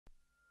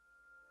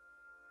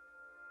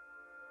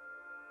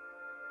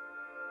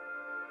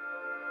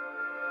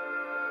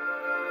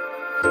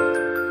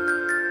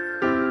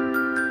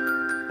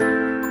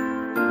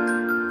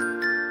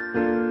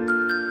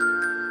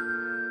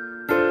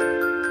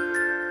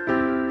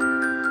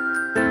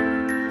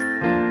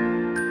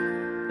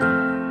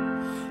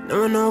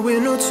we're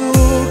not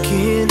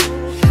talking,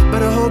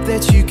 but I hope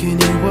that you can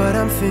hear what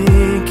I'm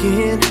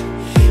thinking.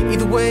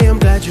 Either way, I'm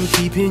glad you're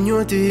keeping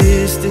your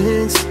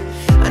distance.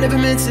 I never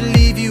meant to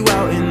leave you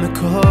out in the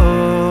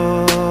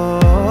cold,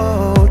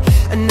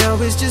 and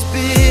now it's just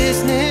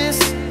business.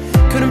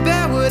 Couldn't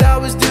bear what I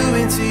was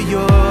doing to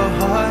your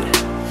heart.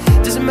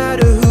 Doesn't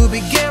matter who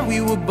began,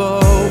 we were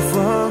both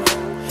wrong.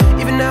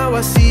 Even now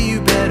I see you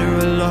better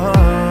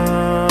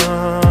alone.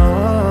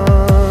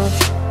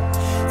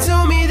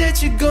 Tell me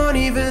that you're gone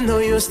even though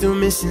you're still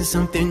missing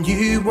something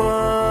you want.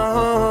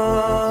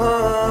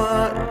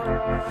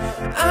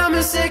 I'm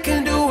a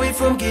second away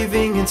from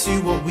giving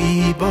into what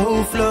we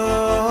both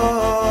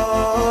lost.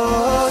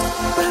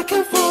 Back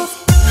and forth.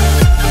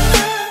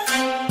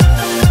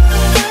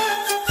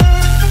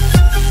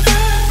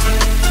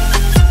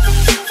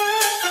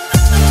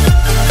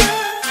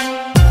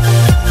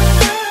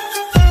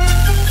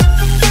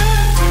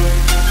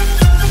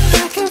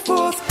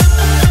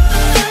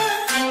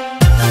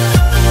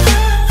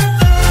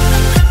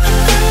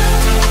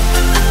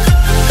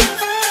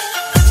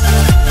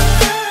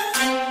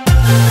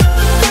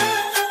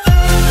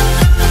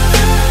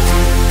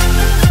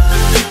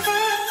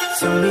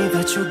 Tell me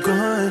that you're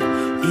gone,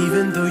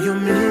 even though you're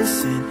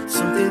missing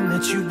something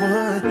that you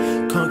want.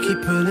 Can't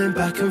keep pulling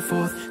back and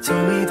forth.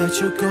 Tell me that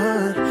you're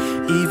gone,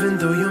 even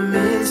though you're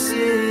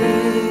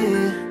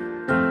missing.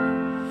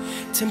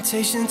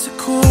 Temptation to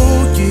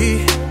call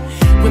you.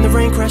 When the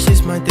rain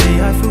crashes my day,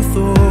 I feel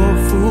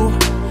thoughtful.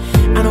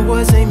 And our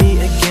words they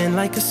meet again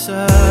like a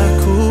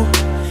circle.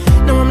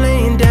 Now I'm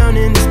laying down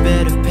in this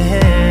bed of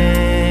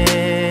pain.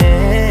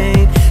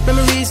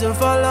 Memories of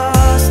our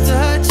last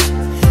touch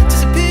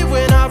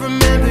when I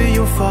remember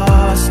your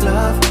fast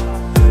love.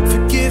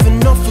 Forgiven,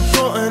 not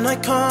forgotten, I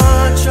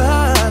can't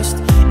trust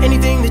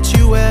anything that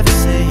you ever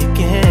say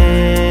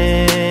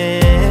again.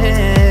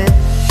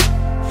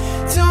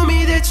 Tell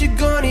me that you're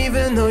gone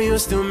even though you're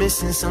still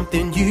missing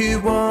something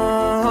you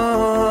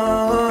want.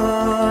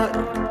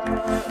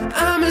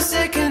 I'm a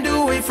second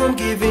away from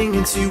giving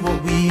into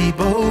what we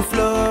both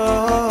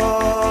lost.